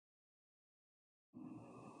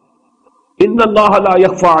Inna Allah la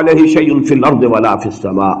yakhfa alayhi shay'un fil ardi wala fis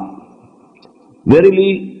sama.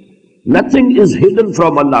 Verily, nothing is hidden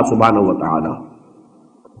from Allah subhanahu wa ta'ala.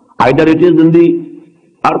 Either it is in the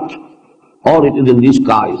earth or it is in the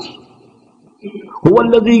skies. Huwa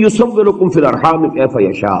alladhi yusawwirukum fil arham kayfa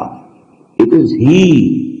yasha. It is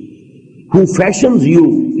He who fashions you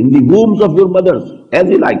in the wombs of your mothers as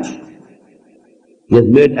He likes. He has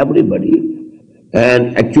made everybody,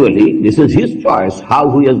 and actually this is His choice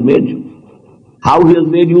how He has made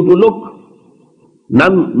you to look.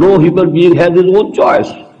 No human being has his own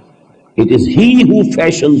choice. It is He who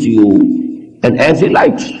fashions you, and as He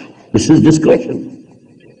likes. This is discretion.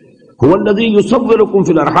 هو الذي يصوركم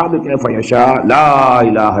في الأرحام كيف يشاء لا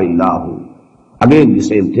إله إلا هو. Again the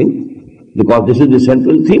same thing, because this is the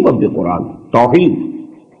central theme of the Quran, Tawheed.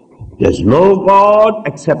 There is no God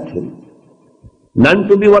except Him, none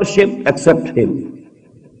to be worshipped except Him,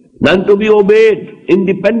 none to be obeyed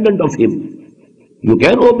independent of Him. You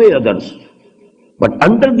can obey others, but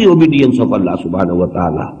under the obedience of Allah subhanahu wa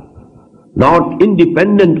ta'ala, not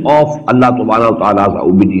independent of Allah subhanahu wa ta'ala's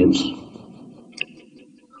obedience.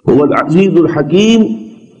 Huwa al-Aziz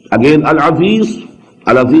al-Hakim. Again Al-Aziz.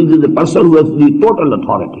 Al-Aziz is the person who has the total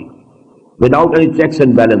authority, without any checks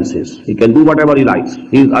and balances. He can do whatever he likes.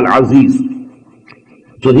 He is Al-Aziz.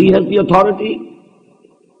 So He has the authority.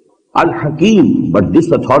 Al-Hakim. But this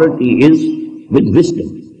authority is with wisdom.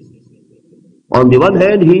 On the one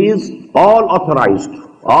hand, He is all authorized,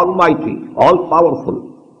 almighty, all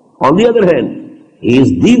powerful. On the other hand, He is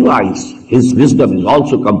the wise. His wisdom is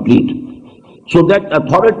also complete. So that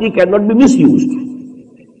authority cannot be misused.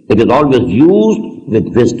 It is always used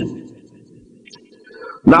with wisdom.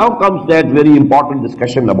 Now comes that very important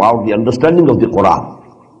discussion about the understanding of the Quran.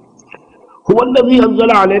 هُوَ الَّذِي أَنزَلَ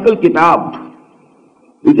عَلَيْكَ الْكِتَابِ.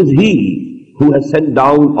 It is He who has sent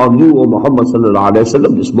down on you, O Muhammad sallallahu alayhi wa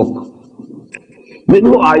sallam, this book.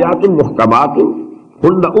 مِنْهُ آيَاتٌ مُحْكَمَاتٌ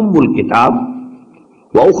هُنَّ أُمُّ الْكِتَابِ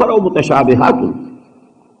وَأُخَرَ مُتَشَابِهَاتٌ.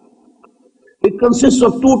 It consists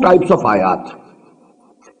of two types of ayat.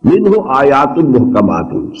 Minhu ayatun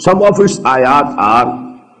muhkamatun. Some of its ayat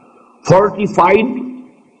are fortified,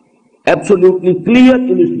 absolutely clear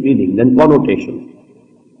in its meaning and connotation.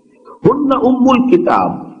 Hunna ummul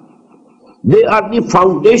kitab. They are the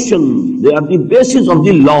foundation, they are the basis of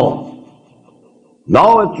the law.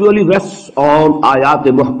 Law actually rests on ayat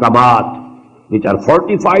muhkamat, which are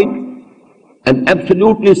fortified and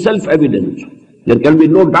absolutely self-evident. There can be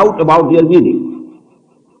no doubt about their meaning.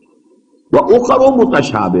 وَأُخَرُ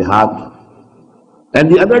مُتَشَابِهَاتٌ. And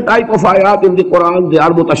the other type of ayat in the Quran, they are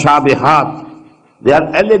mutashabihat. They are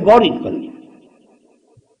allegorical.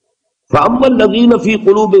 فَأَمَّا الَّذِينَ فِي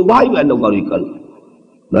قُلُوبِ. Why allegorical?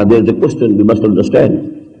 Now there is a question we must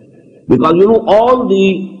understand. Because you know all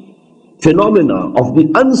the phenomena of the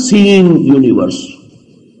unseen universe,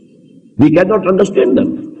 we cannot understand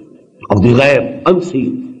them. Of the ghaib,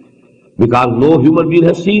 unseen. Because no human being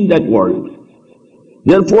has seen that world.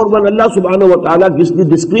 Therefore, when Allah subhanahu wa ta'ala gives the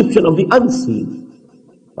description of the unseen,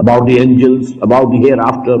 about the angels, about the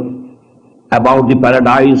hereafter, about the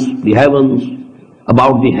paradise, the heavens,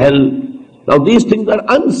 about the hell, now these things are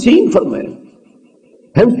unseen for man.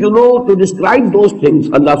 Hence, you know, to describe those things,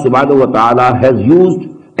 Allah subhanahu wa ta'ala has used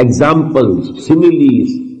examples,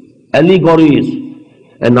 similes, allegories.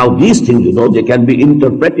 And now these things, you know, they can be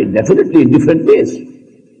interpreted definitely in different ways.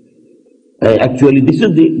 Actually, this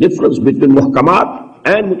is the difference between muhkamat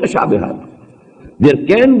and mutashabihat. There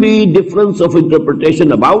can be difference of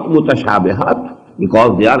interpretation about mutashabihat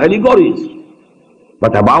because they are allegories.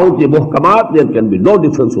 But about the muhkamat, there can be no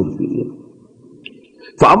difference of opinion.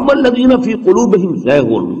 فَأَمَّا الَّذِينَ فِي قُلُوبِهِمْ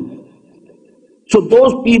زَيْغٌ. So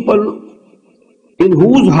those people in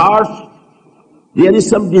whose hearts there is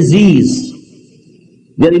some disease,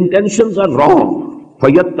 their intentions are wrong.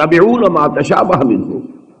 فَيَتَّبِعُونَ مَا تَشَابَهَ مِنْهُ.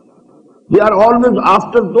 They are always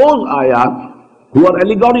after those ayat who are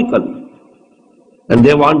allegorical. And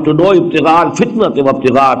they want to know ibtigha fitnat wa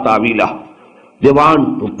ibtigha ta'wilah. They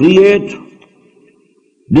want to create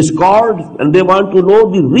discord and they want to know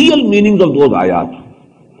the real meanings of those ayat,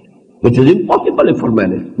 which is impossible for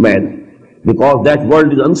man, because that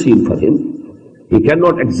world is unseen for him. He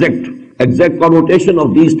cannot exact connotation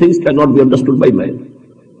of these things cannot be understood by man.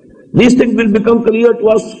 These things will become clear to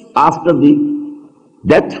us after the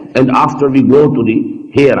death and after we go to the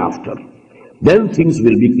hereafter. Then things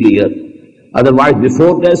will be clear. Otherwise,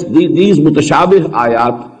 before this, these mutashabih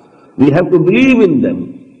ayat, we have to believe in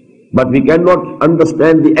them. But we cannot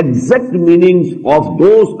understand the exact meanings of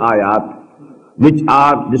those ayat which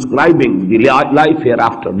are describing the life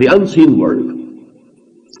hereafter, the unseen world.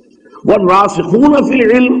 وَالرَّاسِخُونَ فِي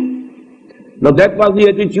الْعِلْمِ. Now that was the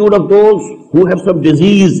attitude of those who have some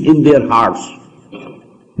disease in their hearts.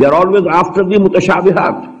 They are always after the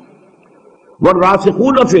mutashabihat.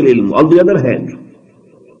 وَالرَّاسِخُونَ فِي الْعِلْمِ, on the other hand,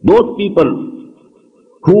 those people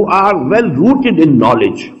who are well rooted in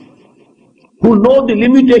knowledge, who know the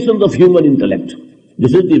limitations of human intellect.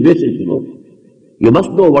 This is the basis, You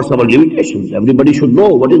must know what's our limitations. Everybody should know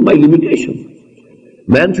what is my limitation.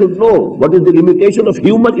 Man should know what is the limitation of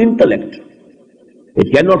human intellect.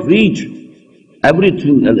 It cannot reach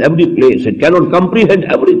everything and every place. It cannot comprehend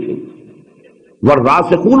everything.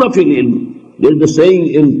 وَالرَّاسِخُونَ فِي الْعِلْمِ, there is a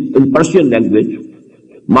saying in Persian language,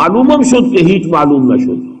 Ma'lumam shud ke heech ma'lum na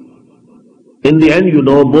shud. In the end,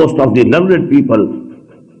 most of the learned people,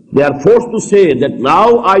 they are forced to say that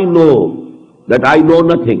now I know that I know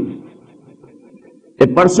nothing. A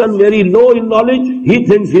person very low in knowledge, he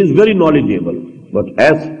thinks he is very knowledgeable. But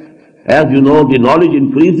as the knowledge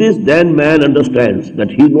increases, then man understands that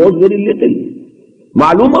he knows very little.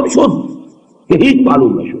 Ma'lumam shud ke heech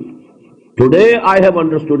ma'lum na shud. Today I have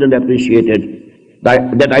understood and appreciated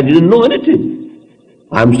that I didn't know anything.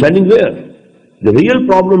 I am standing there. The real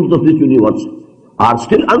problems of this universe are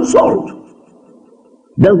still unsolved.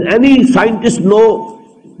 Does any scientist know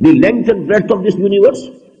the length and breadth of this universe?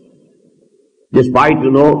 Despite,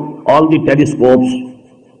 all the telescopes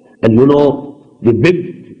and, the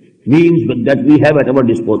big means that we have at our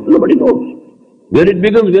disposal, nobody knows where it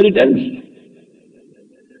begins, where it ends.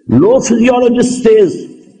 No physiologist says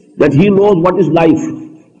that he knows what is life.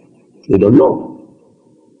 We don't know.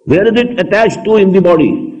 Where is it attached to in the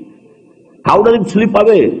body? How does it slip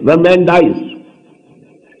away when man dies?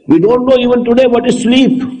 We don't know even today what is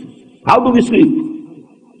sleep. How do we sleep?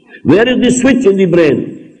 Where is the switch in the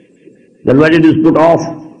brain? Then when it is put off,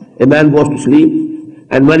 a man goes to sleep,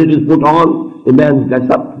 and when it is put on, a man gets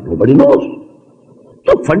up. Nobody knows.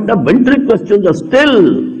 So fundamental questions are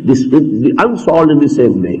still unsolved in the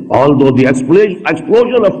same way. Although the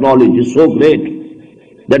explosion of knowledge is so great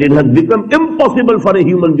that it has become impossible for a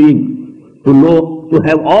human being to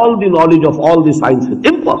have all the knowledge of all the sciences.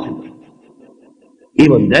 Impossible.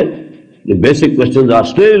 Even then, the basic questions are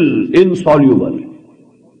still insoluble.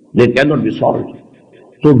 They cannot be solved.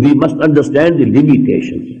 So we must understand the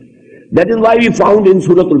limitations. That is why we found in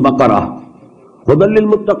Surah Al-Baqarah, هُدًى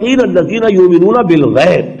لِلْمُتَّقِينَ الَّذِينَ يُؤْمِنُونَ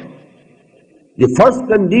بِالْغَيْبِ. The first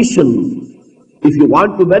condition, if you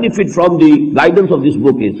want to benefit from the guidance of this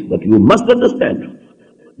book, is that you must understand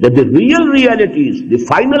that the real realities, the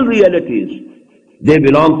final realities, they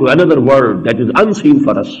belong to another world that is unseen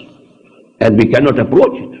for us, and we cannot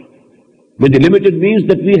approach it with the limited means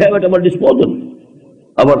that we have at our disposal,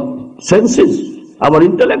 our senses, our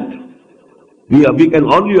intellect. We can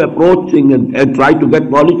only approach things and try to get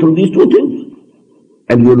knowledge from these two things,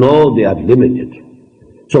 and they are limited.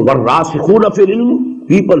 So, وَالرَّاسِخُونَ فِي الْعِلْمِ,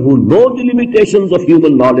 people who know the limitations of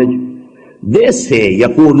human knowledge, they say,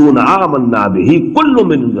 يَقُولُونَ آمَنَّا بِهِ كُلُّ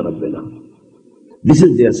مِنْ عِنْدِ رَبِّنَا. This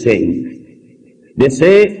is their saying. They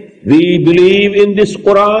say, we believe in this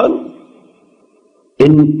Quran,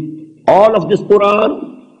 in all of this Quran,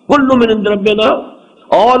 كُلُّ مِنْ عِنْدِ رَبِّنَا,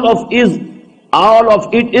 all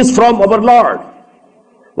of it is from our Lord.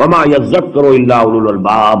 وَمَا يَذَّكَّرُ إِلَّا أُولُو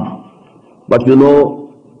الْأَلْبَابِ. But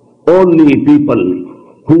only people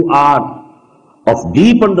who are of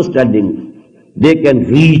deep understanding, they can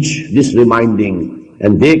reach this reminding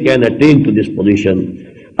and they can attain to this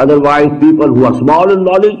position. Otherwise, people who are small in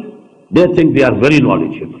knowledge, they think they are very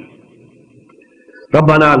knowledgeable.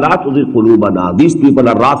 رَبَّنَا لَا تُزِغْ قُلُوبَنَا. These people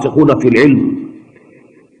are رَاسِخُونَ فِي الْعِلْمِ.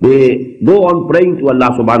 They go on praying to Allah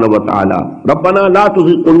subhanahu wa ta'ala. رَبَّنَا لَا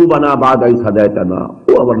تُزِغْ قُلُوبَنَا بَعْدَ إِذْ هَدَيْتَنَا.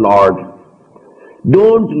 O our Lord,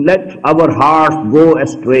 don't let our hearts go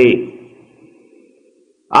astray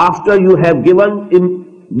after you have given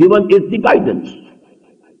it the guidance.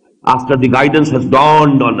 After the guidance has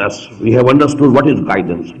dawned on us, we have understood what is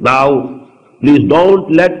guidance. Now, please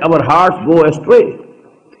don't let our hearts go astray.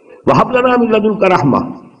 وَهَبْ لَنَا مِن لَدُنْكَ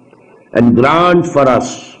رَحْمَةً. And grant for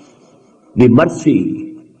us the mercy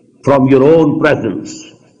from your own presence.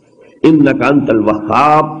 إِنَّكَ أَنْتَ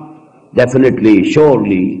الْوَهَّابُ. Definitely,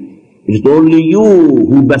 surely, it is only you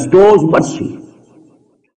who bestows mercy.